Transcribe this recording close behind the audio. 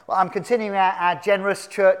Well, I'm continuing our Generous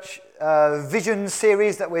Church Vision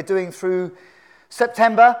series that we're doing through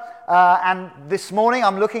September. And this morning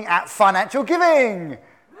I'm looking at financial giving.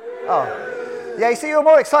 Oh, yeah, you see, you were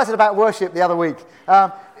more excited about worship the other week.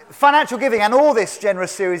 Financial giving and all this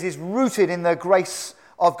Generous series is rooted in the grace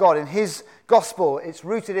of God, in His gospel. It's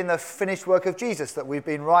rooted in the finished work of Jesus that we've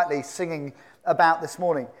been rightly singing about this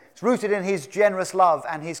morning. It's rooted in His generous love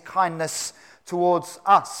and His kindness towards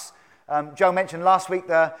us. Joe mentioned last week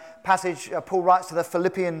the passage Paul writes to the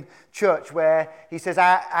Philippian church where he says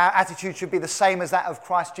our attitude should be the same as that of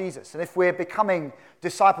Christ Jesus. And if we're becoming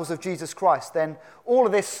disciples of Jesus Christ, then all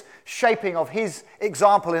of this shaping of His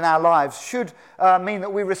example in our lives should mean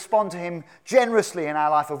that we respond to Him generously in our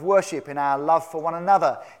life of worship, in our love for one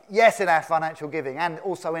another, yes, in our financial giving, and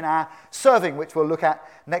also in our serving, which we'll look at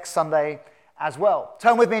next Sunday as well.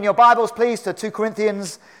 Turn with me in your Bibles, please, to 2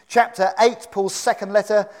 Corinthians chapter 8, Paul's second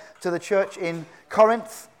letter to the church in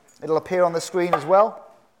Corinth. It'll appear on the screen as well.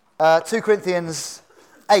 2 Corinthians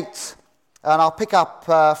 8, and I'll pick up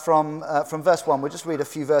from verse 1. We'll just read a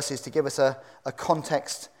few verses to give us a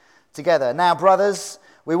context together. Now, brothers,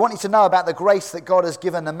 we want you to know about the grace that God has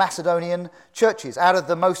given the Macedonian churches. Out of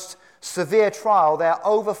the most severe trial, their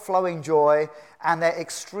overflowing joy and their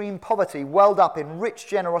extreme poverty welled up in rich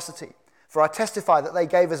generosity. For I testify that they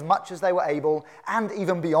gave as much as they were able, and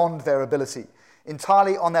even beyond their ability.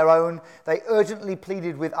 Entirely on their own, they urgently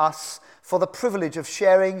pleaded with us for the privilege of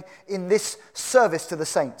sharing in this service to the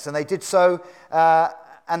saints. And they did so,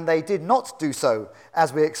 and they did not do so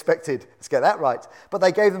as we expected. Let's get that right. But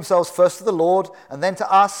they gave themselves first to the Lord, and then to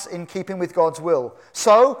us in keeping with God's will.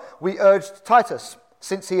 So we urged Titus,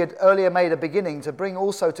 since he had earlier made a beginning, to bring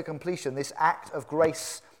also to completion this act of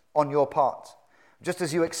grace on your part. Just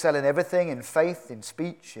as you excel in everything, in faith, in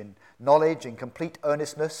speech, in knowledge, in complete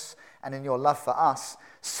earnestness, and in your love for us,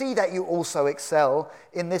 see that you also excel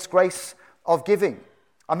in this grace of giving.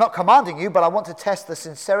 I'm not commanding you, but I want to test the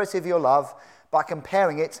sincerity of your love by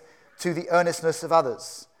comparing it to the earnestness of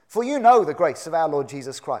others. For you know the grace of our Lord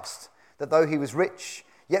Jesus Christ, that though he was rich,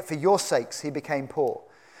 yet for your sakes he became poor,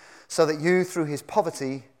 so that you through his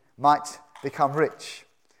poverty might become rich.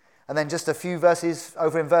 And then just a few verses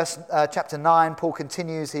over in chapter 9, Paul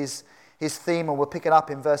continues his theme, and we'll pick it up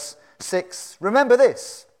in verse 6. Remember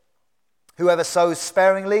this, whoever sows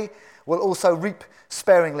sparingly will also reap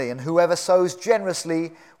sparingly, and whoever sows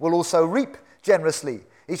generously will also reap generously.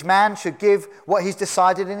 Each man should give what he's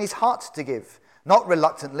decided in his heart to give, not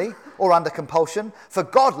reluctantly or under compulsion, for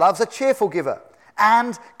God loves a cheerful giver.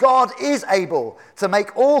 And God is able to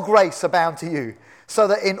make all grace abound to you, so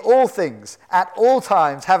that in all things, at all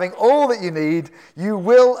times, having all that you need, you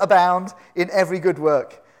will abound in every good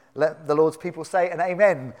work. Let the Lord's people say an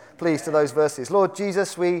amen, please, to those verses. Lord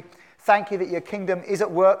Jesus, we thank you that your kingdom is at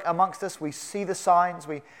work amongst us. We see the signs.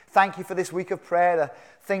 We thank you for this week of prayer, the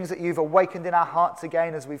things that you've awakened in our hearts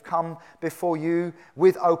again as we've come before you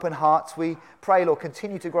with open hearts. We pray, Lord,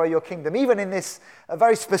 continue to grow your kingdom, even in this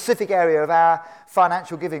very specific area of our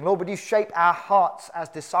financial giving. Lord, would you shape our hearts as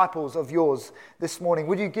disciples of yours this morning?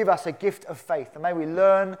 Would you give us a gift of faith? And may we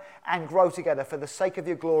learn and grow together for the sake of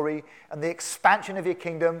your glory and the expansion of your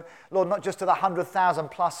kingdom. Lord, not just to the 100,000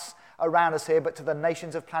 plus around us here, but to the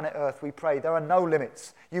nations of planet Earth, we pray. There are no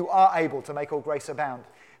limits. You are able to make all grace abound.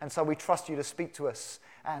 And so we trust you to speak to us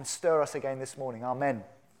and stir us again this morning. Amen.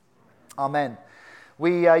 Amen.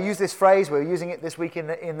 We use this phrase, we're using it this week in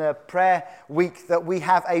the prayer week, that we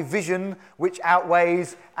have a vision which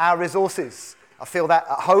outweighs our resources. I feel that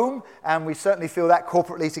at home, and we certainly feel that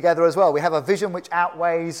corporately together as well. We have a vision which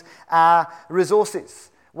outweighs our resources.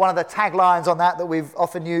 One of the taglines on that we've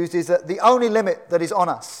often used is that the only limit that is on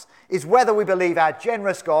us is whether we believe our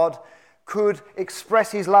generous God could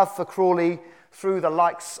express his love for Crawley through the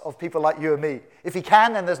likes of people like you and me. If he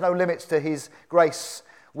can, then there's no limits to his grace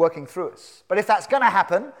working through us. But if that's going to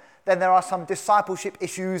happen, then there are some discipleship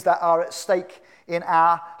issues that are at stake in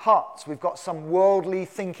our hearts. We've got some worldly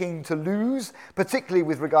thinking to lose, particularly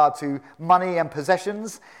with regard to money and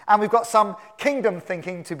possessions, and we've got some kingdom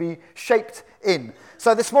thinking to be shaped in.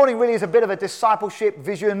 So this morning really is a bit of a discipleship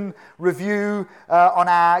vision review on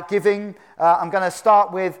our giving. I'm going to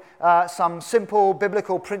start with some simple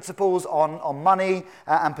biblical principles on money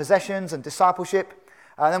and possessions and discipleship.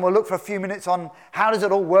 And then we'll look for a few minutes on how does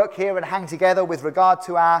it all work here and hang together with regard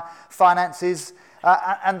to our finances.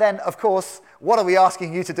 And then, of course, what are we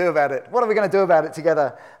asking you to do about it? What are we going to do about it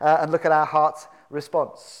together and look at our heart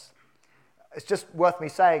response? It's just worth me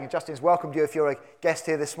saying, Justin's welcomed you if you're a guest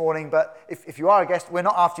here this morning, but if you are a guest, we're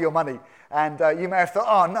not after your money. And you may have thought,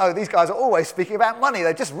 oh no, these guys are always speaking about money.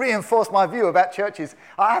 They've just reinforced my view about churches.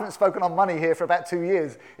 I haven't spoken on money here for about 2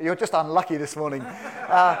 years. You're just unlucky this morning.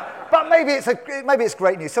 But maybe it's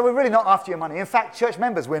great news. So we're really not after your money. In fact, church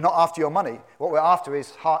members, we're not after your money. What we're after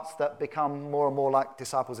is hearts that become more and more like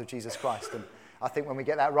disciples of Jesus Christ. And I think when we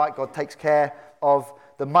get that right, God takes care of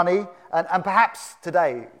the money. And perhaps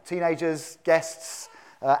today, teenagers, guests,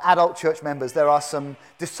 adult church members, there are some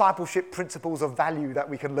discipleship principles of value that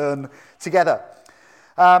we can learn together.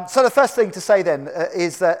 So the first thing to say then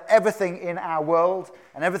is that everything in our world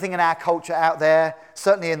and everything in our culture out there,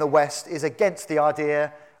 certainly in the West, is against the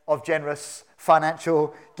idea of generous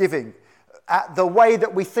financial giving. The way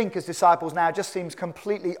that we think as disciples now just seems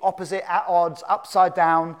completely opposite, at odds, upside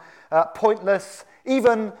down, pointless.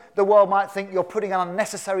 Even the world might think you're putting an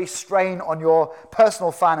unnecessary strain on your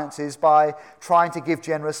personal finances by trying to give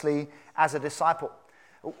generously as a disciple.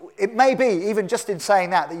 It may be, even just in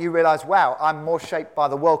saying that you realize, wow, I'm more shaped by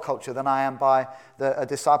the world culture than I am by a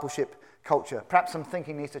discipleship culture. Perhaps some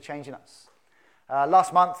thinking needs to change in us.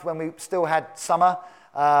 Last month, when we still had summer,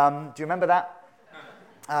 do you remember that?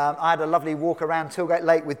 I had a lovely walk around Tilgate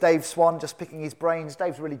Lake with Dave Swan, just picking his brains.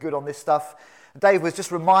 Dave's really good on this stuff. Dave was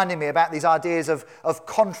just reminding me about these ideas of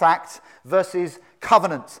contract versus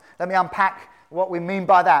covenant. Let me unpack what we mean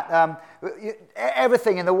by that.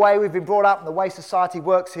 Everything in the way we've been brought up and the way society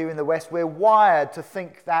works here in the West, we're wired to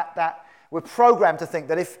think that we're programmed to think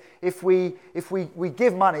that if we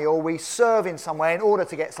give money or we serve in some way in order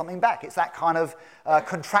to get something back, it's that kind of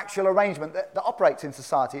contractual arrangement that operates in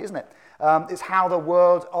society, isn't it? It's how the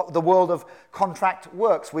world of contract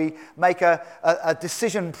works. We make a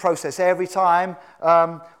decision process every time.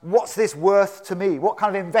 What's this worth to me? What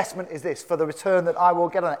kind of investment is this for the return that I will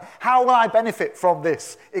get on it? How will I benefit from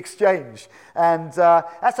this exchange? And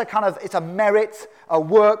it's a merit, a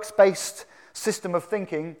works-based system of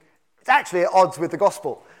thinking. It's actually at odds with the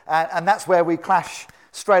gospel, and that's where we clash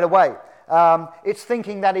straight away. It's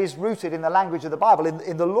thinking that is rooted in the language of the Bible,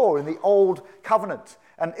 in the law, in the old covenant.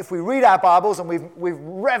 And if we read our Bibles, and we've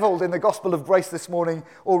reveled in the gospel of grace this morning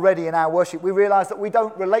already in our worship, we realize that we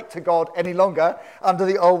don't relate to God any longer under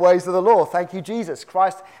the old ways of the law. Thank you, Jesus.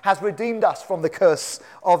 Christ has redeemed us from the curse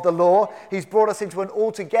of the law. He's brought us into an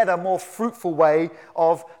altogether more fruitful way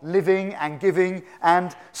of living and giving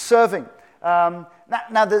and serving.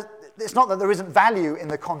 It's not that there isn't value in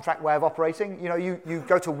the contract way of operating. You know, you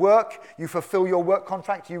go to work, you fulfill your work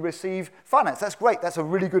contract, you receive finance. That's great. That's a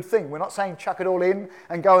really good thing. We're not saying chuck it all in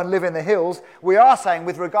and go and live in the hills. We are saying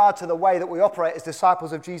with regard to the way that we operate as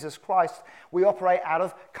disciples of Jesus Christ, we operate out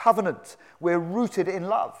of covenant. We're rooted in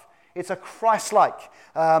love. It's a Christ-like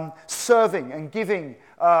serving and giving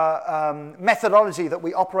methodology that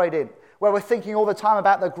we operate in, where we're thinking all the time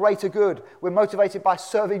about the greater good. We're motivated by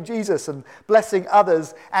serving Jesus and blessing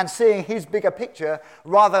others and seeing his bigger picture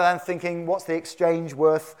rather than thinking, what's the exchange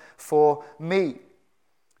worth for me?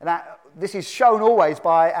 And this is shown always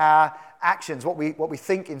by our actions. What we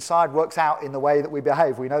think inside works out in the way that we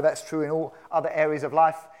behave. We know that's true in all other areas of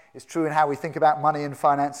life. It's true in how we think about money and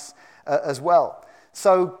finance as well.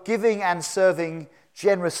 So giving and serving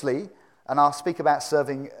generously, and I'll speak about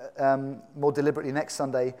serving more deliberately next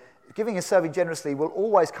Sunday, giving and serving generously will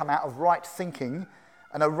always come out of right thinking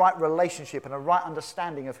and a right relationship and a right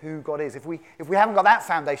understanding of who God is. If we haven't got that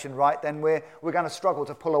foundation right, then we're going to struggle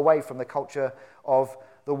to pull away from the culture of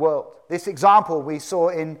the world. This example we saw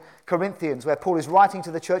in Corinthians, where Paul is writing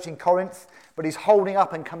to the church in Corinth, but he's holding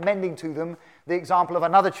up and commending to them the example of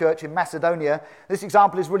another church in Macedonia. This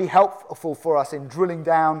example is really helpful for us in drilling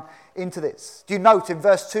down into this. Do you note in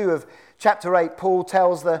verse 2 of chapter 8, Paul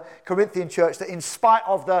tells the Corinthian church that in spite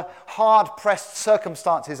of the hard-pressed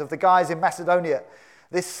circumstances of the guys in Macedonia,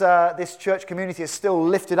 this church community is still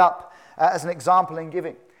lifted up as an example in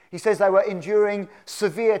giving. He says they were enduring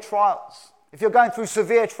severe trials. If you're going through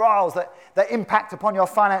severe trials that impact upon your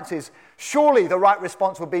finances, surely the right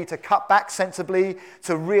response would be to cut back sensibly,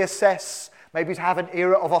 to reassess, maybe to have an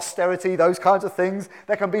era of austerity, those kinds of things.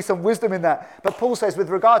 There can be some wisdom in that. But Paul says with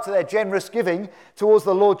regard to their generous giving towards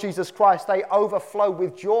the Lord Jesus Christ, they overflow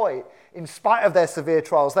with joy in spite of their severe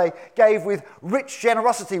trials. They gave with rich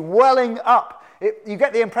generosity, welling up. You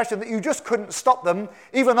get the impression that you just couldn't stop them,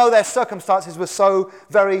 even though their circumstances were so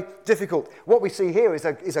very difficult. What we see here is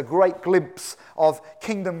a great glimpse of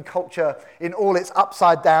kingdom culture in all its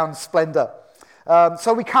upside-down splendor.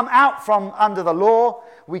 So we come out from under the law,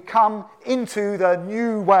 we come into the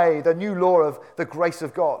new way, the new law of the grace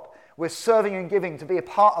of God. We're serving and giving to be a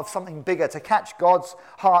part of something bigger, to catch God's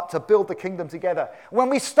heart, to build the kingdom together. When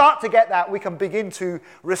we start to get that, we can begin to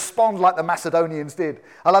respond like the Macedonians did.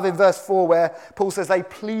 I love in verse 4 where Paul says they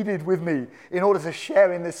pleaded with me in order to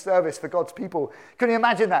share in this service for God's people. Can you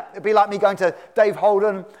imagine that? It'd be like me going to Dave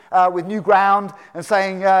Holden with New Ground and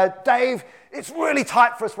saying, Dave, it's really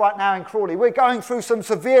tight for us right now in Crawley. We're going through some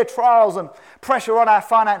severe trials and pressure on our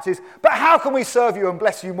finances, but how can we serve you and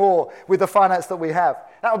bless you more with the finance that we have?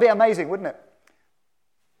 That would be amazing, wouldn't it?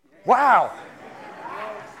 Wow.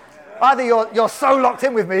 Either you're so locked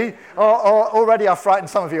in with me, or already I've frightened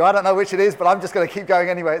some of you. I don't know which it is, but I'm just going to keep going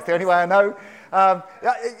anyway. It's the only way I know.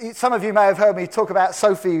 Some of you may have heard me talk about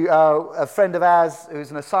Sophie, a friend of ours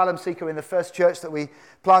who's an asylum seeker in the first church that we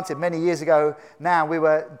planted many years ago. Now we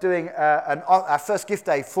were doing our first gift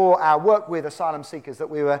day for our work with asylum seekers that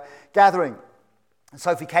we were gathering. And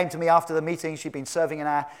Sophie came to me after the meeting. She'd been serving in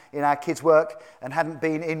our kids' work and hadn't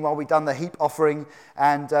been in while we'd done the heap offering.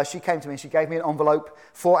 And she came to me and she gave me an envelope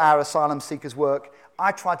for our asylum seekers' work.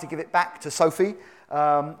 I tried to give it back to Sophie,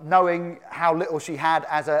 knowing how little she had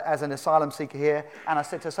as an asylum seeker here. And I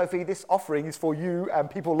said to Sophie, this offering is for you and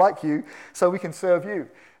people like you so we can serve you.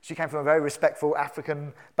 She came from a very respectful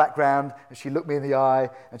African background, and she looked me in the eye,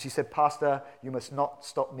 and she said, Pastor, you must not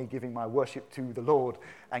stop me giving my worship to the Lord,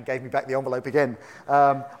 and gave me back the envelope again.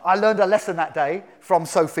 I learned a lesson that day from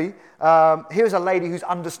Sophie. Here's a lady who's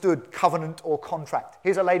understood covenant or contract.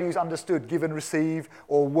 Here's a lady who's understood give and receive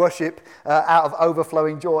or worship out of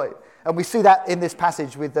overflowing joy. And we see that in this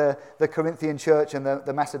passage with the Corinthian church and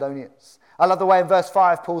the Macedonians. I love the way in verse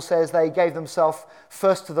 5 Paul says they gave themselves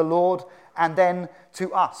first to the Lord and then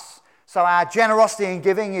to us. So our generosity in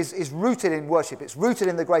giving is rooted in worship. It's rooted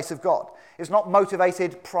in the grace of God. It's not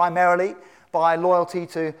motivated primarily by loyalty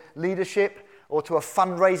to leadership or to a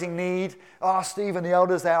fundraising need. Oh, Steve and the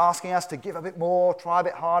elders, they're asking us to give a bit more, try a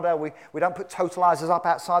bit harder. We don't put totalizers up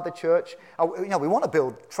outside the church. We want to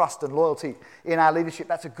build trust and loyalty in our leadership.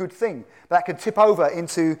 That's a good thing. But that can tip over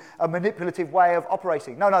into a manipulative way of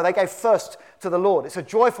operating. No, they gave first to the Lord. It's a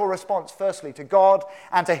joyful response, firstly, to God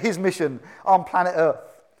and to his mission on planet Earth.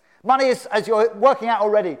 Money is, as you're working out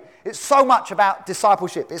already, it's so much about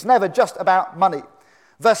discipleship. It's never just about money.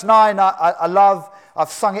 Verse 9, I love.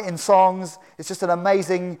 I've sung it in songs. It's just an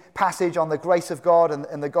amazing passage on the grace of God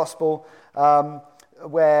and the gospel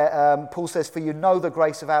where Paul says, for you know the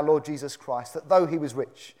grace of our Lord Jesus Christ, that though he was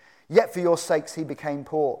rich, yet for your sakes he became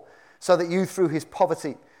poor, so that you through his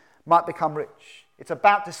poverty might become rich. It's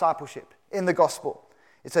about discipleship in the gospel.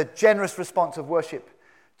 It's a generous response of worship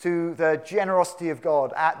to the generosity of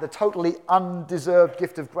God at the totally undeserved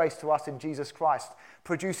gift of grace to us in Jesus Christ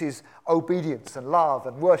produces obedience and love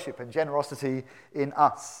and worship and generosity in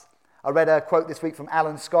us. I read a quote this week from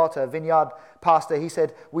Alan Scott, a Vineyard pastor. He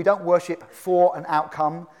said, we don't worship for an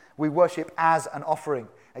outcome, we worship as an offering.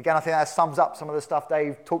 Again, I think that sums up some of the stuff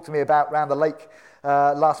Dave talked to me about around the lake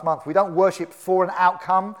last month. We don't worship for an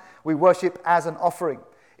outcome, we worship as an offering.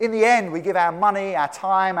 In the end, we give our money, our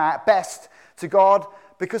time, our best to God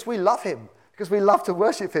because we love him, because we love to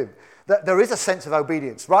worship him. There is a sense of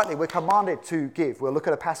obedience. Rightly, we're commanded to give. We'll look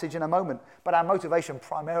at a passage in a moment. But our motivation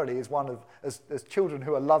primarily is one of, as children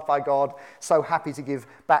who are loved by God, so happy to give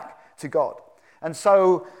back to God. And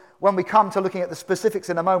so when we come to looking at the specifics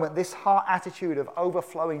in a moment, this heart attitude of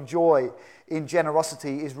overflowing joy in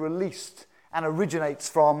generosity is released and originates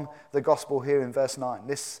from the gospel here in verse 9.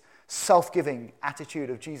 This self-giving attitude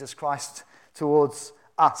of Jesus Christ towards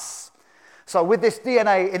us. So with this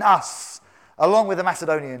DNA in us, along with the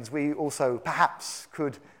Macedonians, we also perhaps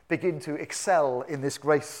could begin to excel in this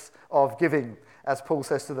grace of giving, as Paul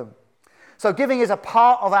says to them. So giving is a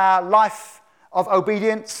part of our life of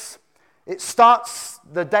obedience. It starts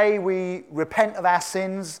the day we repent of our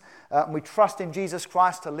sins and we trust in Jesus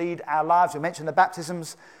Christ to lead our lives. We mentioned the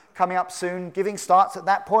baptisms coming up soon. Giving starts at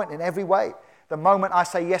that point in every way. The moment I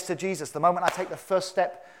say yes to Jesus, the moment I take the first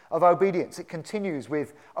step of obedience, it continues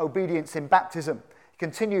with obedience in baptism.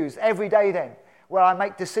 Continues every day then, where I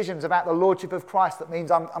make decisions about the lordship of Christ. That means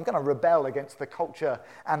I'm going to rebel against the culture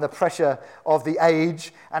and the pressure of the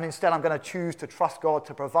age, and instead I'm going to choose to trust God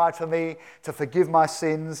to provide for me, to forgive my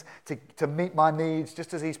sins, to meet my needs,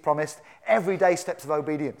 just as he's promised. Everyday steps of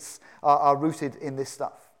obedience are rooted in this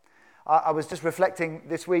stuff. I was just reflecting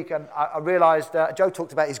this week, and I realized Joe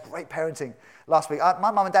talked about his great parenting last week. My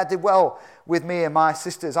mum and dad did well with me and my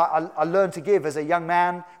sisters. I learned to give as a young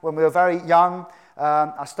man when we were very young.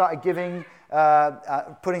 I started giving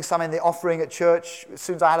putting some in the offering at church as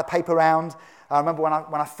soon as I had a paper round. I remember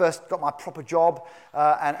when I first got my proper job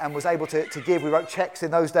and was able to give. We wrote checks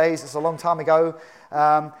in those days. It's a long time ago.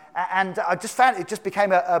 And I just found it just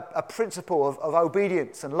became a principle of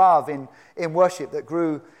obedience and love in worship that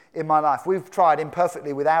grew in my life. We've tried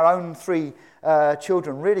imperfectly with our own 3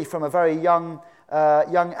 children, really from a very young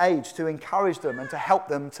age, to encourage them and to help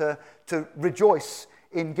them to rejoice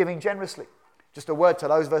in giving generously. Just a word to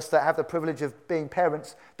those of us that have the privilege of being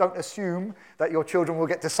parents: don't assume that your children will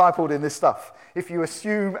get discipled in this stuff. If you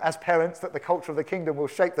assume as parents that the culture of the kingdom will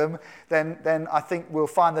shape them, then I think we'll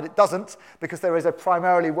find that it doesn't, because there is a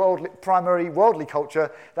primary worldly culture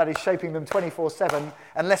that is shaping them 24/7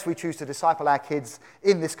 unless we choose to disciple our kids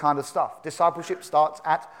in this kind of stuff. Discipleship starts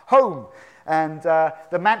at home. And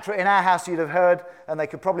the mantra in our house you'd have heard, and they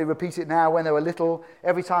could probably repeat it now when they were little,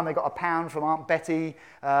 every time they got a pound from Aunt Betty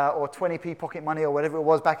or 20p pocket money or whatever it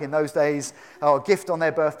was back in those days, or a gift on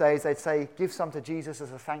their birthdays, they'd say, give some to Jesus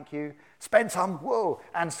as a thank you, spend some, whoa,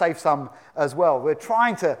 and save some as well. We're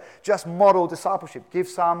trying to just model discipleship. Give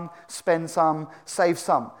some, spend some, save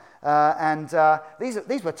some.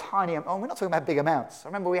 These were tiny, we're not talking about big amounts. I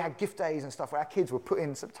remember we had gift days and stuff where our kids would put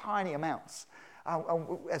in some tiny amounts.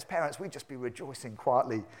 As parents, we'd just be rejoicing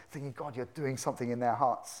quietly, thinking, God, you're doing something in their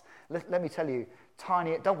hearts. Let me tell you,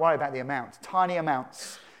 don't worry about the amount. Tiny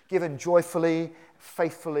amounts, given joyfully,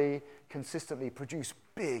 faithfully, consistently, produce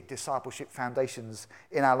big discipleship foundations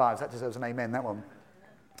in our lives. That deserves an amen, that one.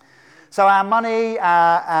 So our money,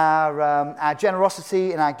 our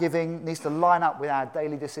generosity in our giving needs to line up with our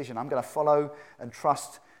daily decision. I'm going to follow and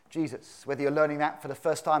trust Jesus. Whether you're learning that for the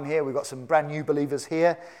first time here, we've got some brand new believers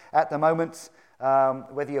here at the moment.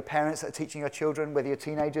 Whether you're parents that are teaching your children, whether you're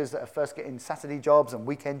teenagers that are first getting Saturday jobs and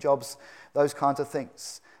weekend jobs, those kinds of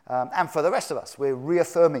things. And for the rest of us, we're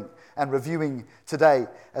reaffirming and reviewing today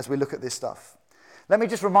as we look at this stuff. Let me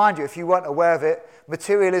just remind you, if you weren't aware of it,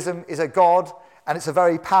 materialism is a god, and it's a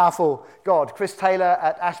very powerful god. Chris Taylor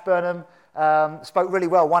at Ashburnham spoke really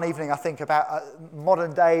well one evening, I think, about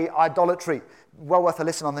modern-day idolatry. Well worth a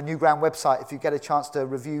listen on the New Ground website if you get a chance to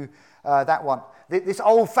review that one. This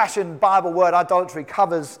old-fashioned Bible word, idolatry,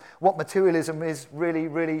 covers what materialism is really,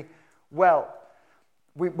 really well.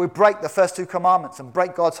 We break the first 2 commandments and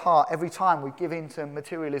break God's heart every time we give in to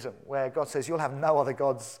materialism, where God says, you'll have no other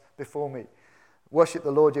gods before me. Worship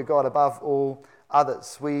the Lord your God above all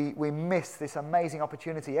others. We miss this amazing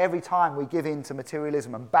opportunity. Every time we give in to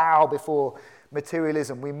materialism and bow before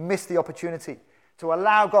materialism, we miss the opportunity to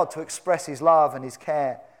allow God to express his love and his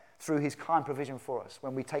care through his kind provision for us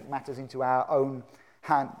when we take matters into our own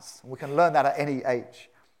hands. We can learn that at any age.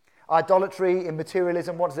 Idolatry in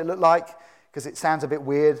materialism, what does it look like? Because it sounds a bit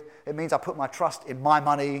weird. It means I put my trust in my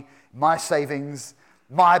money, my savings,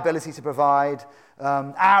 my ability to provide,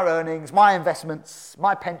 our earnings, my investments,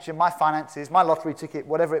 my pension, my finances, my lottery ticket,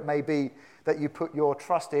 whatever it may be that you put your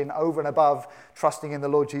trust in over and above trusting in the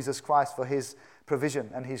Lord Jesus Christ for his provision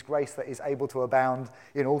and his grace that is able to abound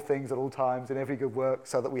in all things at all times in every good work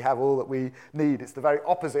so that we have all that we need. It's the very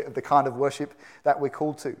opposite of the kind of worship that we're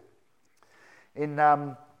called to. In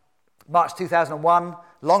March 2001,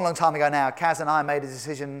 long time ago now, Kaz and I made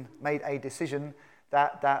a decision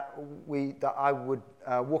that I would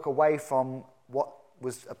walk away from what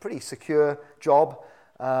was a pretty secure job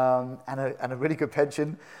and a really good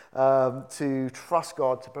pension to trust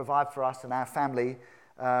God to provide for us and our family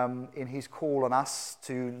in his call on us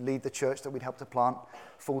to lead the church that we'd helped to plant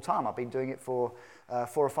full time. I've been doing it for 4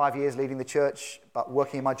 or 5 years, leading the church, but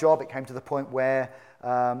working in my job, it came to the point where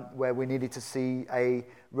we needed to see a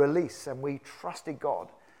release, and we trusted God,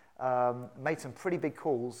 made some pretty big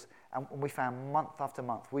calls, and we found month after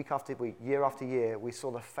month, week after week, year after year, we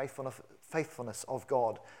saw the faithfulness of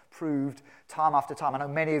God proved time after time. I know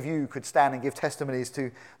many of you could stand and give testimonies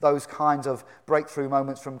to those kinds of breakthrough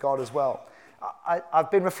moments from God as well.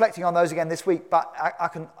 I've been reflecting on those again this week, but I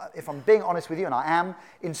can, if I'm being honest with you, and I am,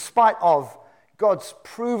 in spite of God's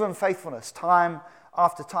proven faithfulness time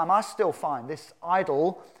after time, I still find this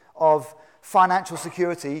idol of financial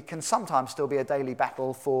security can sometimes still be a daily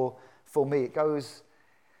battle for me. It goes,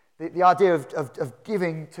 the idea of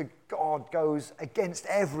giving to God goes against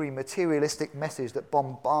every materialistic message that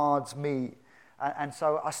bombards me. And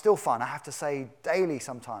so I still find I have to say daily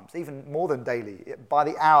sometimes, even more than daily, by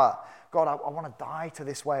the hour, God, I want to die to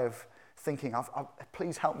this way of thinking.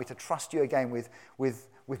 Please help me to trust you again with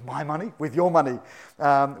my money, with your money,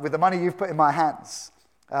 with the money you've put in my hands.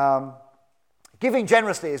 Giving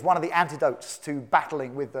generously is one of the antidotes to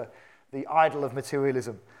battling with the idol of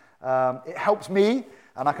materialism. It helps me,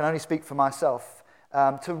 and I can only speak for myself,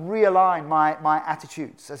 to realign my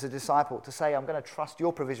attitudes as a disciple, to say, I'm going to trust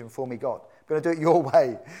your provision for me, God. going to do it your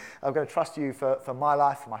way. I'm going to trust you for my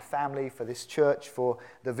life, for my family, for this church, for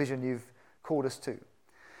the vision you've called us to.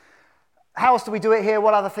 How else do we do it here?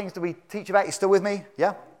 What other things do we teach about? You still with me?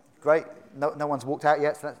 Yeah? Great. No one's walked out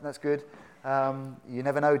yet, so that's good. You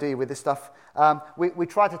never know, do you, with this stuff? We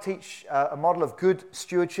try to teach a model of good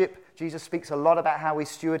stewardship. Jesus speaks a lot about how we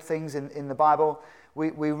steward things in the Bible.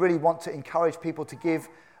 We really want to encourage people to give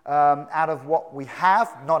out of what we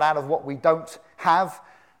have, not out of what we don't have.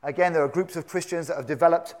 Again, there are groups of Christians that have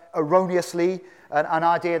developed erroneously an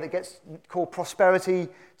idea that gets called prosperity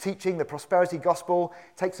teaching, the prosperity gospel.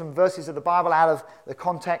 Take some verses of the Bible out of the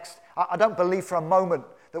context. I don't believe for a moment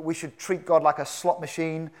that we should treat God like a slot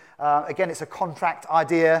machine. Again, it's a contract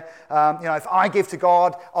idea. If I give to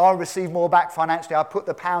God, I'll receive more back financially. I put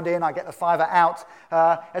the pound in, I get the fiver out.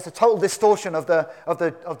 It's a total distortion of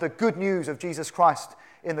the good news of Jesus Christ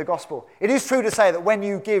in the gospel. It is true to say that when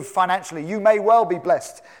you give financially, you may well be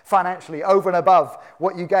blessed financially over and above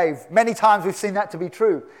what you gave. Many times we've seen that to be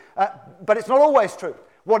true. But it's not always true.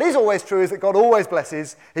 What is always true is that God always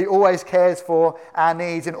blesses. He always cares for our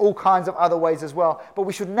needs in all kinds of other ways as well. But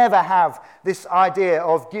we should never have this idea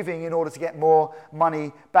of giving in order to get more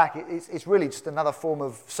money back. It's really just another form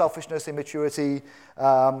of selfishness, immaturity,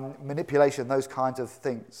 manipulation, those kinds of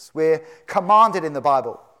things. We're commanded in the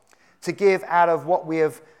Bible to give out of what we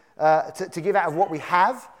have, to give out of what we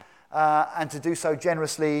have, and to do so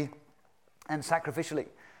generously and sacrificially.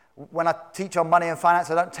 When I teach on money and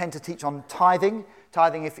finance, I don't tend to teach on tithing.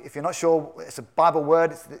 Tithing, if you're not sure, it's a Bible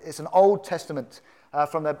word. It's an Old Testament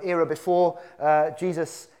from the era before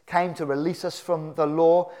Jesus came to release us from the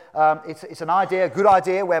law. It's an idea, a good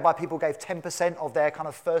idea, whereby people gave 10% of their kind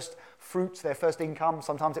of first fruits, their first income.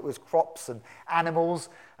 Sometimes it was crops and animals.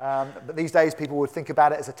 But these days people would think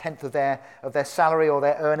about it as a tenth of their salary or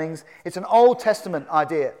their earnings. It's an Old Testament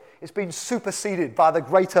idea. It's been superseded by the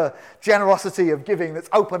greater generosity of giving that's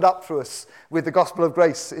opened up through us with the gospel of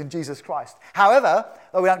grace in Jesus Christ. However,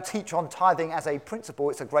 though we don't teach on tithing as a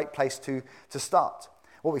principle, it's a great place to start.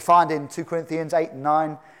 What we find in 2 Corinthians 8 and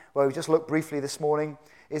 9, where we just looked briefly this morning,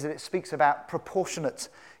 is that it speaks about proportionate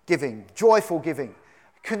giving, joyful giving,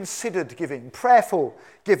 considered giving, prayerful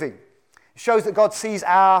giving. It shows that God sees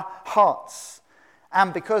our hearts.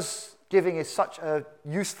 And because giving is such a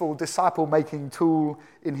useful disciple-making tool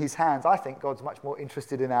in his hands, I think God's much more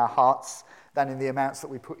interested in our hearts than in the amounts that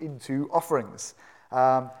we put into offerings.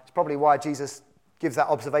 It's probably why Jesus gives that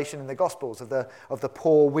observation in the Gospels of the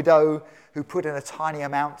poor widow who put in a tiny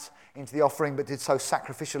amount into the offering but did so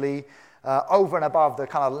sacrificially, over and above the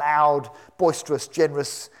kind of loud, boisterous,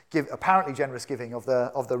 apparently generous giving of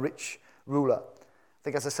the rich ruler. I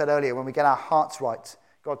think, as I said earlier, when we get our hearts right,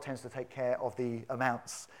 God tends to take care of the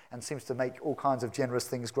amounts and seems to make all kinds of generous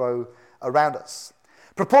things grow around us.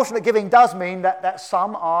 Proportionate giving does mean that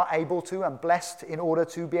some are able to and blessed in order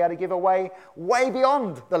to be able to give away way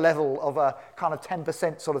beyond the level of a kind of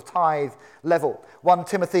 10% sort of tithe level. 1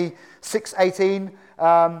 Timothy 6:18,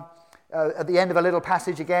 at the end of a little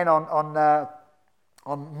passage again on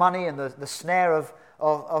money and the snare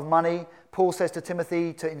of money, Paul says to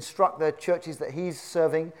Timothy to instruct the churches that he's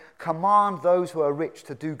serving, command those who are rich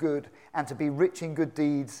to do good and to be rich in good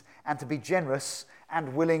deeds and to be generous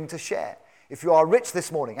and willing to share. If you are rich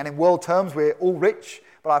this morning, and in world terms we're all rich,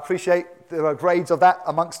 but I appreciate there are grades of that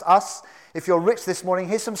amongst us. If you're rich this morning,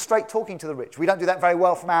 here's some straight talking to the rich. We don't do that very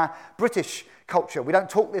well from our British culture. We don't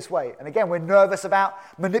talk this way. And again, we're nervous about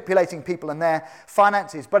manipulating people and their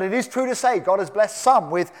finances. But it is true to say God has blessed some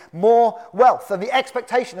with more wealth. And the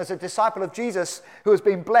expectation as a disciple of Jesus who has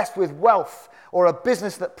been blessed with wealth or a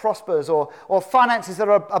business that prospers or finances that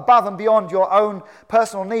are above and beyond your own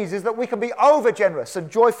personal needs is that we can be over generous and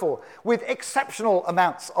joyful with exceptional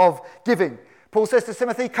amounts of giving. Paul says to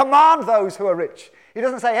Timothy, command those who are rich. He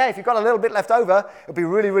doesn't say, hey, if you've got a little bit left over, it would be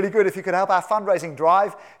really, really good if you could help our fundraising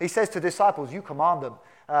drive. He says to disciples, you command them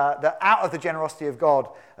that out of the generosity of God,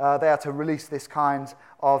 they are to release this kind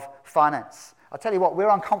of finance. I'll tell you what, we're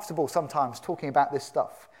uncomfortable sometimes talking about this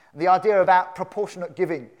stuff. The idea about proportionate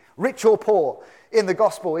giving, rich or poor, in the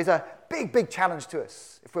gospel is a big, big challenge to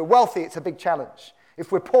us. If we're wealthy, it's a big challenge.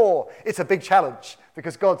 If we're poor, it's a big challenge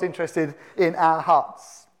because God's interested in our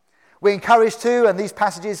hearts. We're encouraged to, and these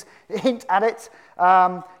passages hint at it,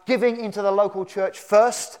 giving into the local church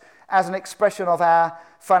first as an expression of our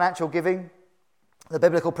financial giving. The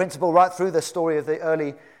biblical principle right through the story of the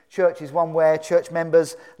early church is one where church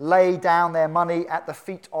members lay down their money at the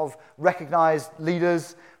feet of recognized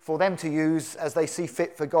leaders for them to use as they see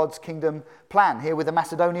fit for God's kingdom plan. Here with the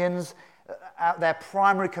Macedonians, their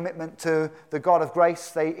primary commitment to the God of grace,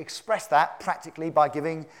 they express that practically by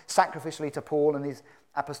giving sacrificially to Paul and his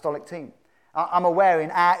apostolic team. I'm aware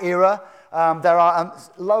in our era there are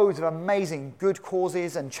loads of amazing good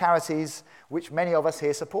causes and charities which many of us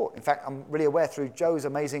here support. In fact, I'm really aware through Joe's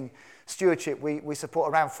amazing stewardship, we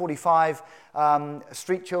support around 45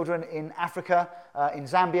 street children in Africa, in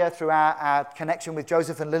Zambia, through our connection with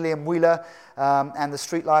Joseph and Lillian Wheeler and the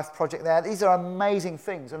Street Life project there. These are amazing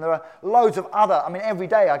things, and there are loads of other, every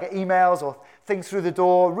day I get emails or things through the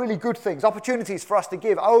door, really good things, opportunities for us to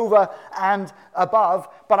give over and above.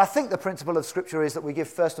 But I think the principle of Scripture is that we give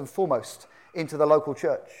first and foremost into the local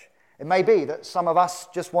church. It may be that some of us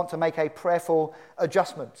just want to make a prayerful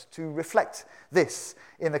adjustment to reflect this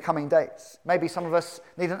in the coming days. Maybe some of us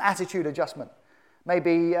need an attitude adjustment.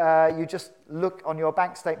 Maybe you just look on your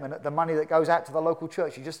bank statement at the money that goes out to the local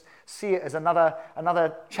church. You just see it as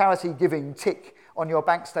another charity giving tick on your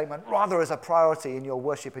bank statement, rather as a priority in your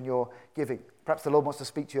worship and your giving. Perhaps the Lord wants to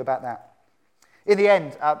speak to you about that. In the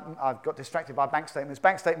end, I've got distracted by bank statements.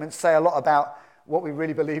 Bank statements say a lot about what we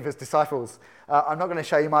really believe as disciples. I'm not going to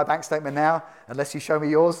show you my bank statement now, unless you show me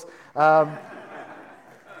yours. We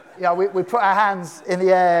put our hands in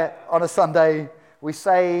the air on a Sunday. We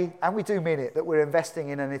say, and we do mean it, that we're investing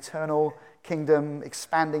in an eternal kingdom,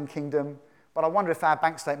 expanding kingdom. But I wonder if our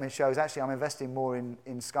bank statement shows, actually, I'm investing more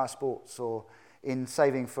in Sky Sports, or in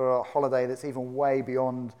saving for a holiday that's even way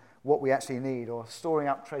beyond what we actually need, or storing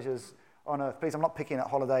up treasures on earth. Please, I'm not picking at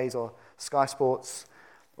holidays or Sky Sports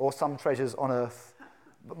or some treasures on earth.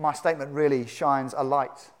 But my statement really shines a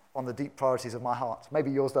light on the deep priorities of my heart. Maybe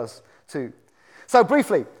yours does too. So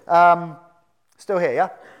briefly, still here, yeah?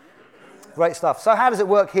 Great stuff. So how does it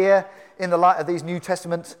work here in the light of these New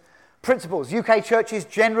Testament principles? UK churches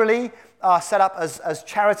generally are set up as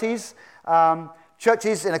charities.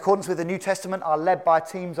 Churches, in accordance with the New Testament, are led by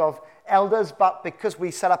teams of elders, but because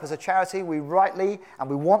we set up as a charity, we rightly, and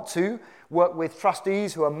we want to, work with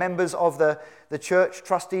trustees who are members of the church.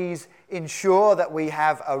 Trustees ensure that we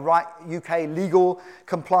have a right UK legal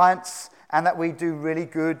compliance and that we do really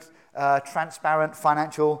good, transparent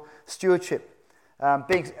financial stewardship.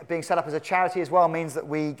 Being set up as a charity as well means that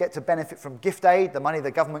we get to benefit from gift aid, the money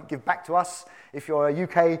the government give back to us. If you're a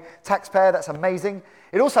UK taxpayer, that's amazing.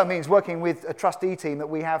 It also means working with a trustee team that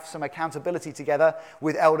we have some accountability together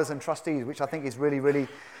with elders and trustees, which I think is really, really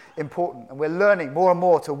important. And we're learning more and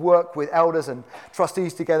more to work with elders and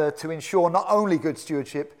trustees together to ensure not only good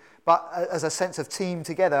stewardship, but as a sense of team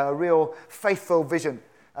together, a real faithful vision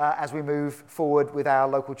as we move forward with our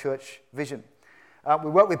local church vision.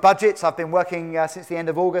 We work with budgets. I've been working since the end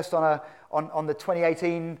of August on the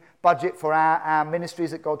 2018 budget for our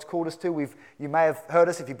ministries that God's called us to. You may have heard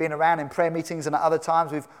us if you've been around in prayer meetings and at other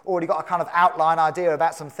times. We've already got a kind of outline idea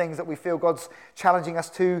about some things that we feel God's challenging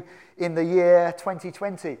us to in the year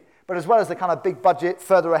 2020. But as well as the kind of big budget,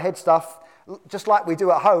 further ahead stuff, just like we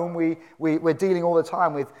do at home, we're dealing all the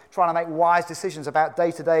time with trying to make wise decisions about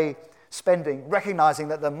day-to-day spending, recognizing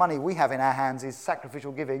that the money we have in our hands is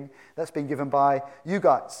sacrificial giving that's been given by you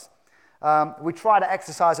guys. We try to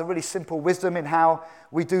exercise a really simple wisdom in how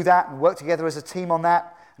we do that and work together as a team on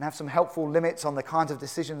that and have some helpful limits on the kinds of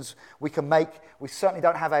decisions we can make. We certainly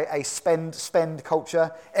don't have a spend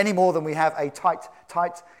culture any more than we have a tight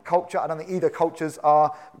culture. I don't think either cultures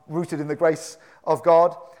are rooted in the grace of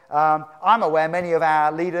God. I'm aware many of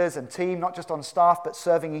our leaders and team, not just on staff, but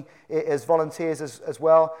serving as volunteers as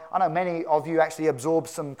well. I know many of you actually absorb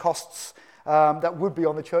some costs that would be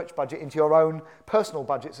on the church budget into your own personal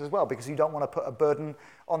budgets as well, because you don't want to put a burden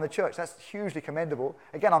on the church. That's hugely commendable.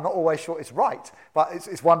 Again, I'm not always sure it's right, but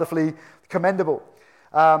it's wonderfully commendable.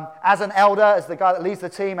 As an elder, as the guy that leads the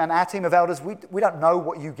team and our team of elders, we don't know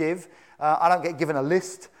what you give. I don't get given a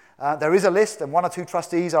list. There is a list, and one or two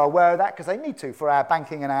trustees are aware of that because they need to for our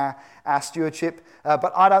banking and our stewardship.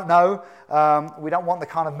 But I don't know. We don't want the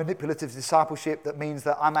kind of manipulative discipleship that means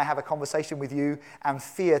that I may have a conversation with you and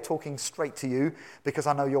fear talking straight to you because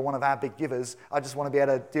I know you're one of our big givers. I just want to be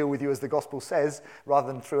able to deal with you as the gospel says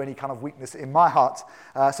rather than through any kind of weakness in my heart.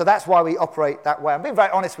 So that's why we operate that way. I'm being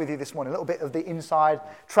very honest with you this morning, a little bit of the inside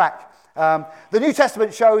track. The New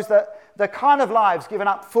Testament shows that the kind of lives given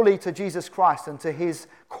up fully to Jesus Christ and to his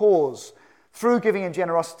cause through giving and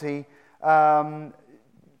generosity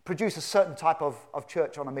produce a certain type of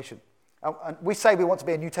church on a mission. And we say we want to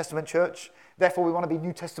be a New Testament church, therefore we want to be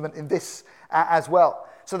New Testament in this as well.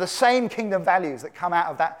 So the same kingdom values that come out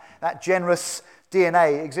of that generous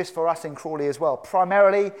DNA exist for us in Crawley as well.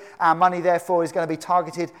 Primarily, our money, therefore, is going to be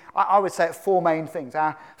targeted, I would say, at four main things.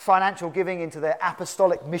 Our financial giving into the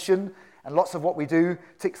apostolic mission, and lots of what we do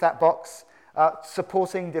ticks that box.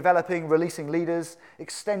 Supporting, developing, releasing leaders,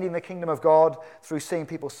 extending the kingdom of God through seeing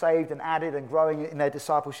people saved and added and growing in their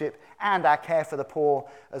discipleship, and our care for the poor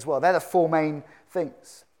as well. They're the four main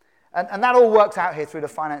things. And that all works out here through the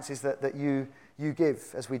finances that you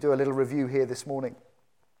give, as we do a little review here this morning.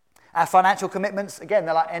 Our financial commitments, again,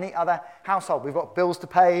 they're like any other household. We've got bills to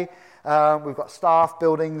pay, we've got staff,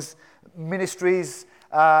 buildings, ministries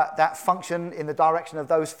that function in the direction of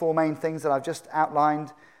those four main things that I've just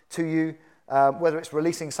outlined to you, whether it's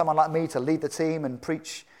releasing someone like me to lead the team and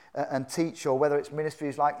preach and teach, or whether it's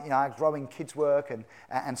ministries like our growing kids work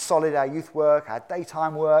and Solid, our youth work, our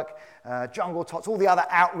daytime work, Jungle Tots, all the other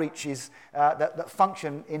outreaches that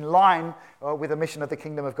function in line with the mission of the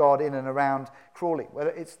kingdom of God in and around Crawley. Whether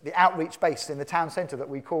it's the outreach base in the town centre that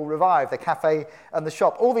we call Revive, the cafe and the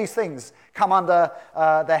shop, all these things come under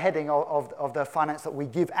the heading of the finance that we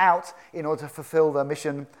give out in order to fulfill the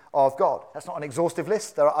mission of God. That's not an exhaustive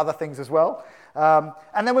list. There are other things as well.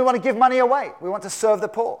 And then we want to give money away. We want to serve the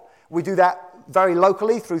poor. We do that very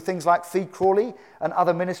locally through things like Feed Crawley and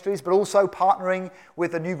other ministries, but also partnering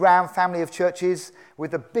with the New Ground family of churches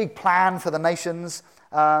with a big plan for the nations.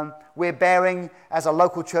 We're bearing, as a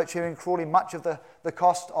local church here in Crawley, much of the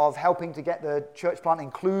cost of helping to get the church plant in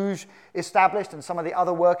Cluj established and some of the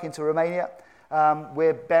other work into Romania.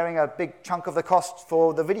 We're bearing a big chunk of the cost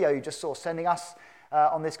for the video you just saw, sending us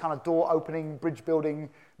on this kind of door-opening, bridge-building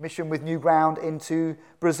mission with New Ground into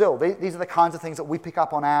Brazil. These are the kinds of things that we pick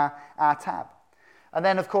up on our tab. And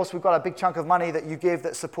then, of course, we've got a big chunk of money that you give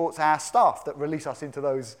that supports our staff that release us into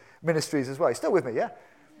those ministries as well. You're still with me, yeah?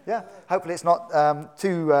 Yeah. Hopefully it's not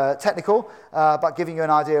too technical, but giving you an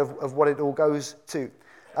idea of what it all goes to.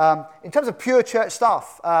 In terms of pure church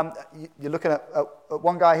staff, you're looking at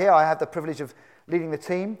one guy here. I have the privilege of leading the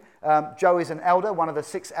team. Joe is an elder, one of the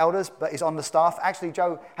 6 elders, but is on the staff. Actually,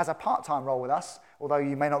 Joe has a part-time role with us, although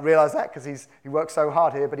you may not realize that because he works so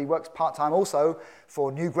hard here, but he works part-time also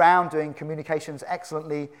for New Ground, doing communications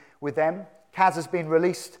excellently with them. Kaz has been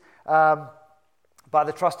released by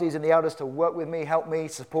the trustees and the elders to work with me, help me,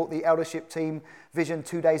 support the eldership team, Vision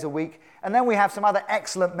 2 days a week. And then we have some other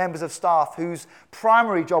excellent members of staff whose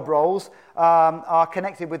primary job roles are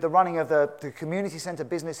connected with the running of the community centre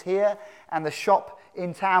business here and the shop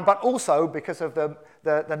in town, but also, because of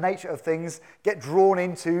the nature of things, get drawn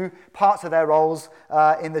into parts of their roles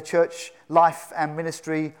in the church life and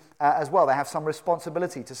ministry as well. They have some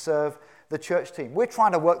responsibility to serve the church team. We're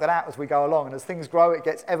trying to work that out as we go along, and as things grow, it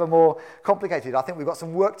gets ever more complicated. I think we've got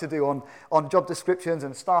some work to do on job descriptions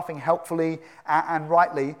and staffing helpfully and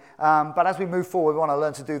rightly, but as we move forward, we want to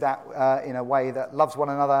learn to do that in a way that loves one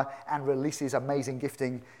another and releases amazing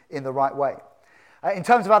gifting in the right way. In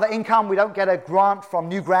terms of other income, we don't get a grant from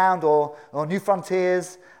New Ground or New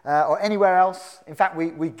Frontiers or anywhere else. In fact,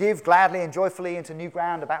 we give gladly and joyfully into New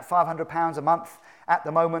Ground about £500 a month at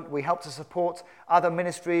the moment. We help to support other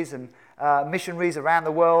ministries and missionaries around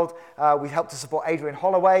the world. We help to support Adrian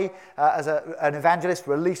Holloway as an evangelist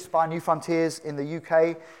released by New Frontiers in the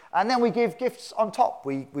UK. And then we give gifts on top.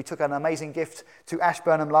 We took an amazing gift to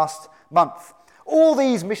Ashburnham last month. All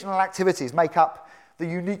these missional activities make up the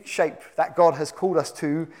unique shape that God has called us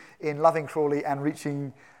to in loving Crawley and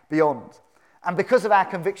reaching beyond. And because of our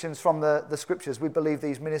convictions from the scriptures, we believe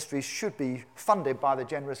these ministries should be funded by the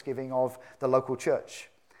generous giving of the local church.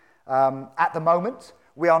 At the moment,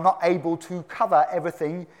 we are not able to cover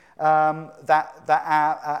everything that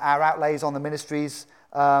our outlays on the ministries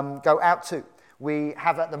go out to. We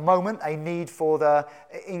have at the moment a need for the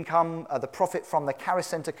income, the profit from the Caris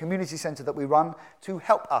Centre Community Centre that we run to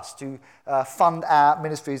help us to fund our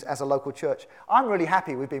ministries as a local church. I'm really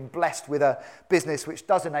happy we've been blessed with a business which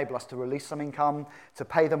does enable us to release some income, to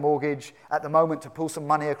pay the mortgage, at the moment to pull some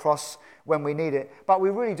money across when we need it. But we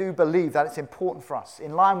really do believe that it's important for us,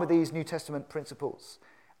 in line with these New Testament principles,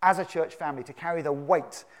 as a church family, to carry the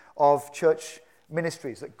weight of church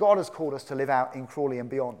ministries that God has called us to live out in Crawley and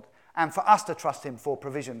beyond. And for us to trust him for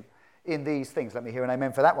provision in these things. Let me hear an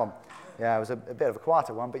amen for that one. Yeah, it was a bit of a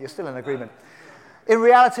quieter one, but you're still in agreement. In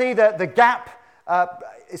reality, the gap,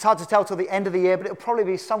 it's hard to tell till the end of the year, but it'll probably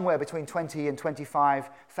be somewhere between £20,000 and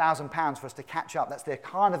 £25,000 for us to catch up. That's the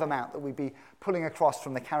kind of amount that we'd be pulling across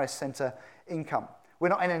from the Caris Centre income. We're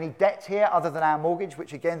not in any debt here other than our mortgage,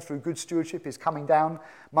 which again, through good stewardship, is coming down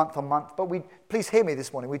month on month. But please hear me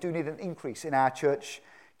this morning, we do need an increase in our church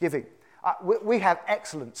giving. We have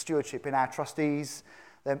excellent stewardship in our trustees.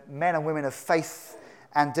 They're men and women of faith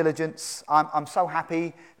and diligence. I'm so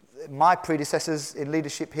happy. My predecessors in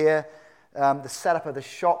leadership here, the setup of the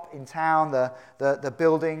shop in town, the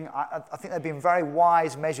building, I think they've been very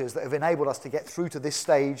wise measures that have enabled us to get through to this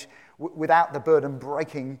stage without the burden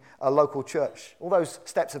breaking a local church. All those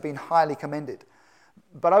steps have been highly commended.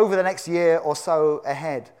 But over the next year or so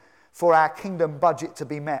ahead, for our kingdom budget to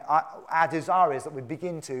be met, our desire is that we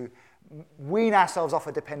begin to wean ourselves off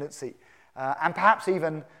a dependency and perhaps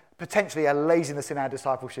even potentially a laziness in our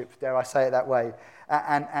discipleship, dare I say it that way,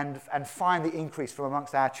 and find the increase from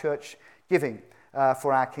amongst our church giving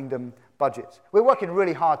for our kingdom budget. We're working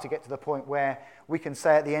really hard to get to the point where we can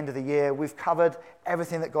say at the end of the year, we've covered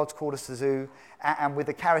everything that God's called us to do, and with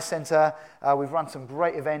the Charis Centre, we've run some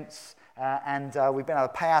great events, and we've been able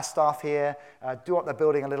to pay our staff here, do up the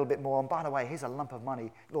building a little bit more, and by the way, here's a lump of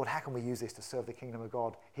money. Lord, how can we use this to serve the kingdom of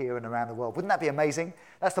God here and around the world? Wouldn't that be amazing?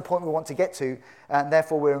 That's the point we want to get to, and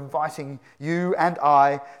therefore we're inviting you and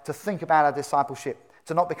I to think about our discipleship,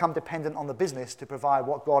 to not become dependent on the business to provide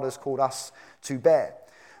what God has called us to bear.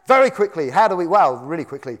 Really quickly, how do we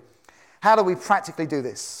practically do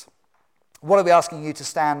this? What are we asking you to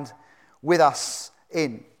stand with us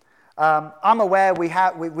in? I'm aware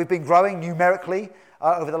we've been growing numerically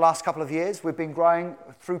over the last couple of years. We've been growing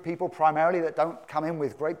through people primarily that don't come in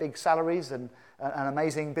with great big salaries and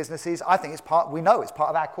amazing businesses. I think we know it's part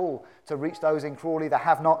of our call to reach those in Crawley, the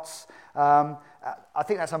have-nots. I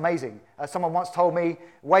think that's amazing. Someone once told me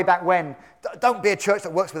way back when, don't be a church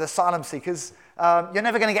that works with asylum seekers. You're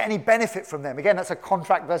never going to get any benefit from them. Again, that's a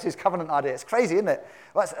contract versus covenant idea. It's crazy, isn't it?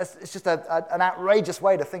 Well, it's just an outrageous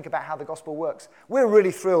way to think about how the gospel works. We're really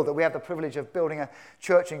thrilled that we have the privilege of building a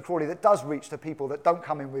church in Crawley that does reach the people that don't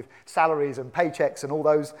come in with salaries and paychecks and all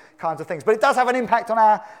those kinds of things. But it does have an impact on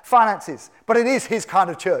our finances. But it is his kind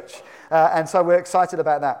of church. And so we're excited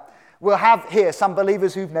about that. We'll have here some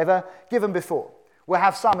believers who've never given before. We'll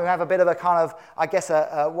have some who have a bit of a kind of, I guess,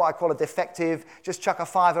 what I call a defective, just chuck a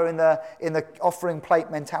fiver in the offering plate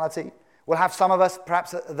mentality. We'll have some of us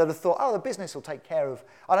perhaps that have thought, the business will take care of,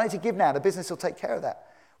 I don't need to give now, the business will take care of that.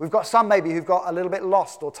 We've got some maybe who've got a little bit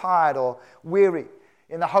lost or tired or weary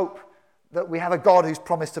in the hope that we have a God who's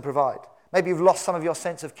promised to provide. Maybe you've lost some of your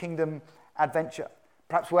sense of kingdom adventure.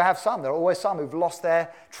 Perhaps we'll have some, there are always some who've lost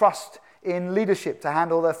their trust in leadership to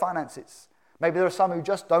handle their finances. Maybe there are some who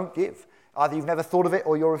just don't give. Either you've never thought of it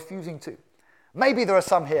or you're refusing to. Maybe there are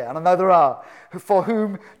some here, and I know there are, for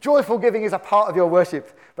whom joyful giving is a part of your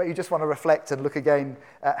worship, but you just want to reflect and look again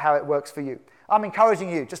at how it works for you. I'm encouraging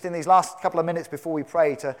you, just in these last couple of minutes before we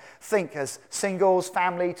pray, to think as singles,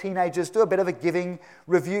 family, teenagers, do a bit of a giving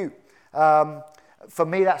review. For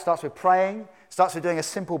me, that starts with praying, starts with doing a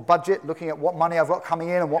simple budget, looking at what money I've got coming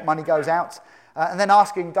in and what money goes out, and then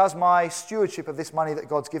asking, does my stewardship of this money that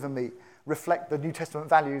God's given me reflect the New Testament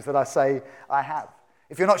values that I say I have?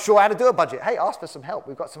 If you're not sure how to do a budget, hey, ask for some help.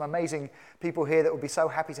 We've got some amazing people here that would be so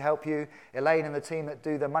happy to help you. Elaine and the team that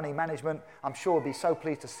do the money management, I'm sure would be so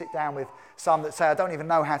pleased to sit down with some that say, I don't even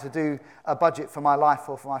know how to do a budget for my life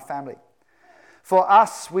or for my family. For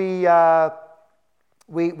us, we look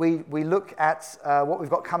at what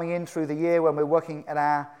we've got coming in through the year when we're working at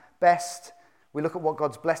our best. We look at what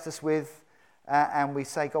God's blessed us with, and we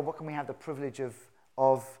say, God, what can we have the privilege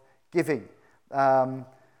of giving?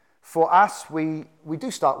 For us, we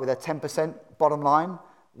do start with a 10% bottom line.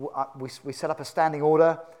 We set up a standing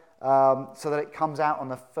order so that it comes out on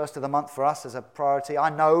the first of the month for us as a priority. I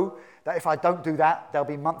know that if I don't do that, there'll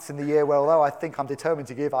be months in the year where, although I think I'm determined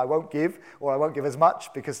to give, I won't give, or I won't give as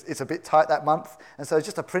much because it's a bit tight that month. And so it's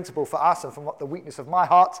just a principle for us and from the weakness of my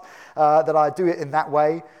heart that I do it in that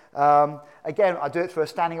way. Again, I do it through a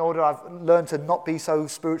standing order. I've learned to not be so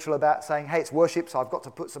spiritual about saying, hey, it's worship, so I've got to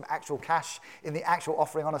put some actual cash in the actual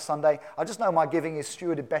offering on a Sunday. I just know my giving is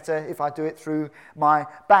stewarded better if I do it through my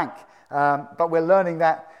bank. But we're learning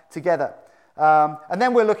that together. And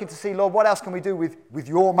then we're looking to see, Lord, what else can we do with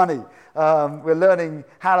your money? We're learning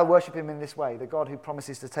how to worship him in this way, the God who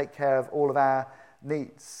promises to take care of all of our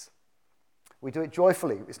needs. We do it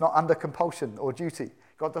joyfully. It's not under compulsion or duty.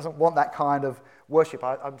 God doesn't want that kind of worship.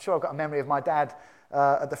 I'm sure I've got a memory of my dad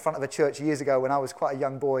at the front of a church years ago when I was quite a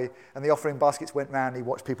young boy, and the offering baskets went round, and he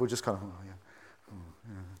watched people just kind of,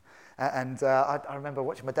 And I remember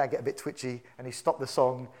watching my dad get a bit twitchy, and he stopped the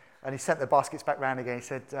song, and he sent the baskets back round again. He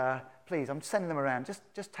said, please, I'm sending them around.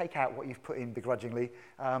 Just take out what you've put in begrudgingly.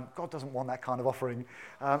 God doesn't want that kind of offering.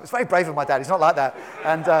 It's very brave of my dad. He's not like that.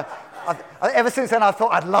 And ever since then, I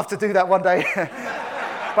thought I'd love to do that one day.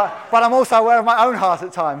 But I'm also aware of my own heart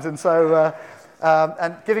at times. And so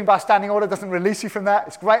and giving by standing order doesn't release you from that.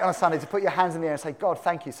 It's great on a Sunday to put your hands in the air and say, God,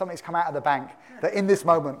 thank you. Something's come out of the bank that in this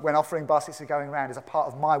moment when offering baskets are going around is a part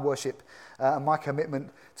of my worship and my commitment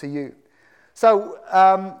to you. So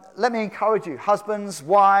let me encourage you, husbands,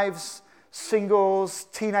 wives, singles,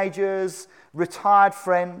 teenagers, retired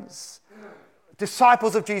friends,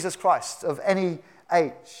 disciples of Jesus Christ of any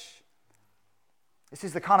age. This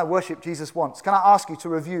is the kind of worship Jesus wants. Can I ask you to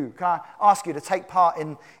review? Can I ask you to take part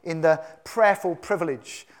in the prayerful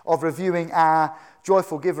privilege of reviewing our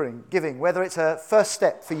joyful giving, whether it's a first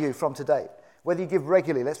step for you from today, whether you give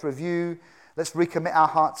regularly. Let's review Let's recommit our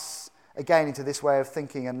hearts again into this way of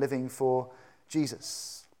thinking and living for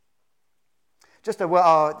Jesus. Just a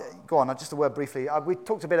word briefly. We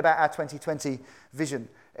talked a bit about our 2020 vision.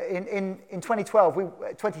 In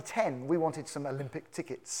 2010, we wanted some Olympic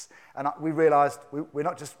tickets, and we realised we're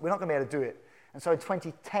not going to be able to do it. And so in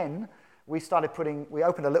 2010, we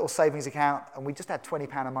opened a little savings account, and we just had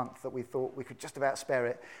 £20 a month that we thought we could just about spare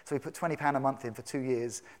it. So we put £20 a month in for 2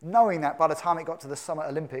 years, knowing that by the time it got to the Summer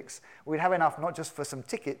Olympics, we'd have enough not just for some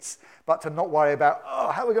tickets, but to not worry about,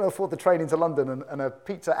 how are we going to afford the train into London and a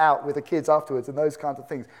pizza out with the kids afterwards and those kinds of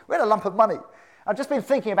things. We had a lump of money. I've just been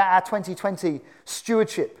thinking about our 2020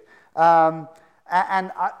 stewardship. For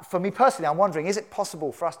me personally, I'm wondering, is it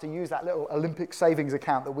possible for us to use that little Olympic savings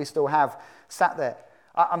account that we still have sat there?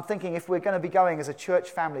 I'm thinking if we're going to be going as a church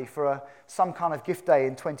family for some kind of gift day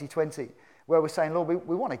in 2020, where we're saying, Lord,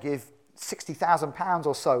 we want to give £60,000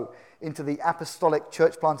 or so into the apostolic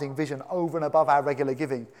church planting vision over and above our regular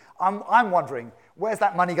giving. I'm wondering, where's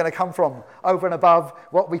that money going to come from over and above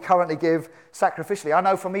what we currently give sacrificially? I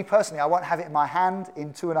know for me personally, I won't have it in my hand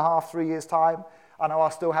in 2.5, 3 years' time. I know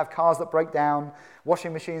I'll still have cars that break down,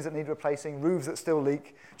 washing machines that need replacing, roofs that still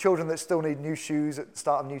leak, children that still need new shoes at the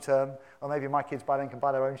start of new term, or maybe my kids by then can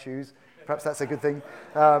buy their own shoes. Perhaps that's a good thing.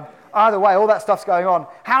 Either way, all that stuff's going on.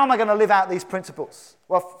 How am I going to live out these principles?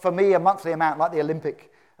 Well, for me, a monthly amount like the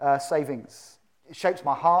Olympic savings, it shapes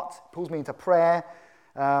my heart, pulls me into prayer,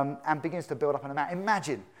 and begins to build up an amount.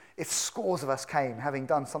 Imagine if scores of us came having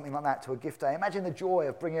done something like that to a gift day. Imagine the joy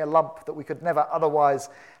of bringing a lump that we could never otherwise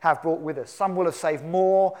have brought with us. Some will have saved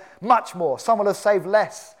more, much more. Some will have saved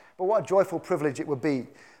less. But what a joyful privilege it would be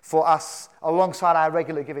for us, alongside our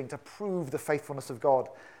regular giving, to prove the faithfulness of God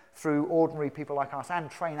through ordinary people like us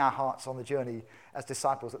and train our hearts on the journey as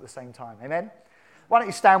disciples at the same time. Amen? Why don't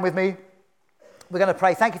you stand with me? We're going to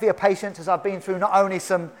pray. Thank you for your patience as I've been through not only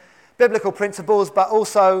some biblical principles, but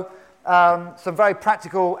also some very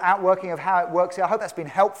practical outworking of how it works here. I hope that's been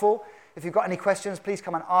helpful. If you've got any questions, please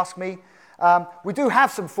come and ask me. We do have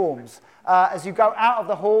some forms. As you go out of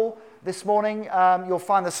the hall this morning, you'll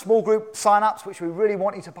find the small group sign-ups, which we really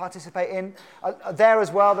want you to participate in. There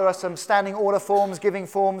as well, there are some standing order forms, giving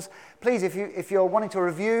forms. Please, if you're wanting to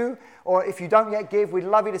review, or if you don't yet give, we'd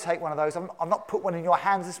love you to take one of those. I've not put one in your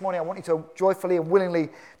hands this morning. I want you to joyfully and willingly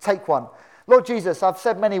take one. Lord Jesus, I've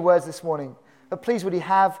said many words this morning, but please would you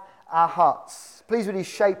have our hearts. Please would you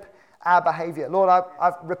shape our behavior. Lord,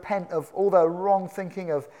 I repent of all the wrong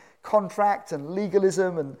thinking of contract and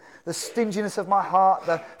legalism and the stinginess of my heart,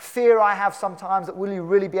 the fear I have sometimes that will you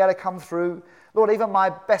really be able to come through. Lord, even my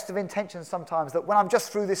best of intentions sometimes, that when I'm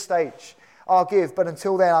just through this stage, I'll give, but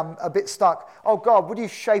until then I'm a bit stuck. Oh God, would you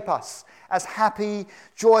shape us as happy,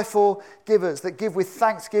 joyful givers that give with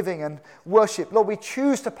thanksgiving and worship. Lord, we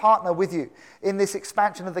choose to partner with you in this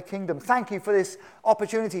expansion of the kingdom. Thank you for this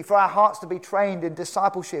opportunity for our hearts to be trained in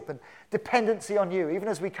discipleship and dependency on you, even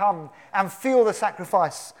as we come and feel the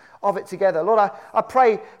sacrifice of it together. Lord, I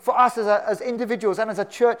pray for us as individuals and as a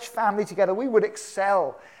church family together, we would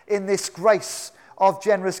excel in this grace of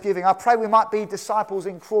generous giving. I pray we might be disciples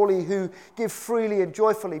in Crawley who give freely and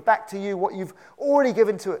joyfully back to you what you've already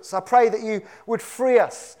given to us. I pray that you would free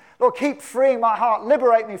us. Lord, keep freeing my heart.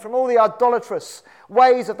 Liberate me from all the idolatrous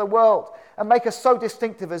ways of the world and make us so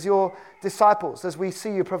distinctive as your disciples as we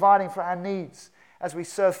see you providing for our needs, as we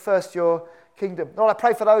serve first your kingdom. Lord, I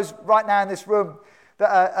pray for those right now in this room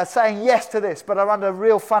that are saying yes to this, but are under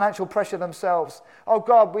real financial pressure themselves. Oh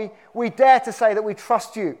God, we dare to say that we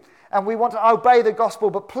trust you and we want to obey the gospel,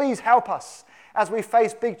 but please help us as we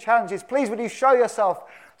face big challenges. Please would you show yourself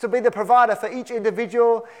to be the provider for each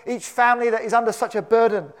individual, each family that is under such a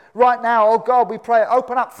burden. Right now, oh God, we pray,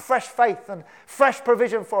 open up fresh faith and fresh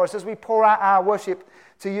provision for us as we pour out our worship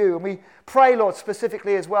to you. And we pray, Lord,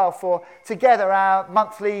 specifically as well for together our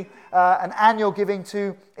monthly and annual giving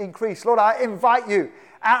to increase. Lord, I invite you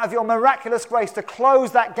out of your miraculous grace to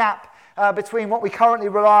close that gap between what we currently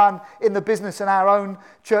rely on in the business and our own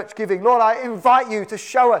church giving. Lord, I invite you to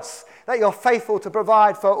show us that you're faithful to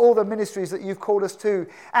provide for all the ministries that you've called us to.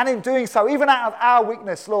 And in doing so, even out of our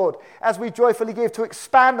weakness, Lord, as we joyfully give, to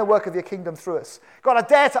expand the work of your kingdom through us. God, I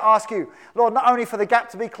dare to ask you, Lord, not only for the gap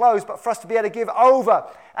to be closed, but for us to be able to give over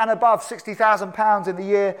and above £60,000 in the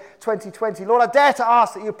year 2020. Lord, I dare to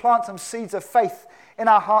ask that you plant some seeds of faith in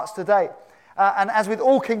our hearts today. And as with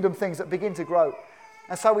all kingdom things that begin to grow.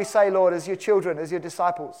 And so we say, Lord, as your children, as your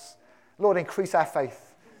disciples, Lord, increase our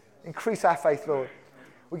faith. Increase our faith, Lord.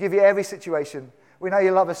 We give you every situation. We know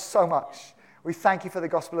you love us so much. We thank you for the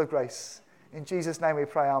gospel of grace. In Jesus' name we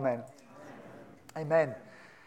pray, amen. Amen.